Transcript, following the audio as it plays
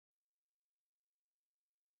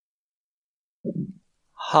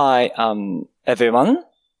Hi, everyone.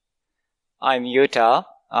 I'm Yuta.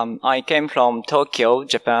 I came from Tokyo,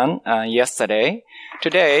 Japan, yesterday.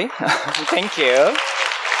 Today, thank you.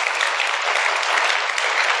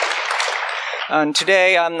 And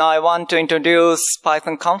today, I want to introduce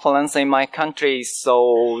Python conference in my country.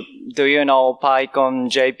 So, do you know PyCon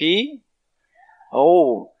JP?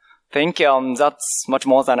 Oh, thank you. That's much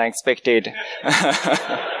more than I expected.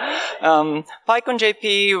 PyCon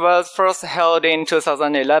JP was first held in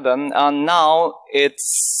 2011, and now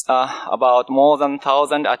it's about more than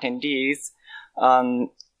 1,000 attendees.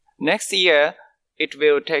 Next year, it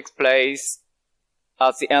will take place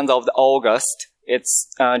at the end of August. It's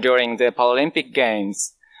during the Paralympic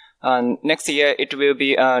Games. Next year, it will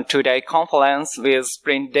be a 2-day conference with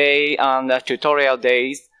sprint day and tutorial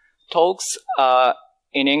days. Talks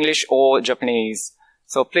in English or Japanese.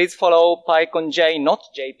 So please follow PyCon J, not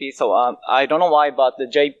JP. So I don't know why, but the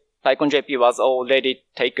PyCon JP was already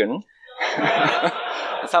taken.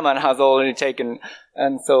 Someone has already taken.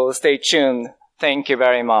 And so stay tuned. Thank you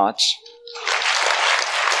very much.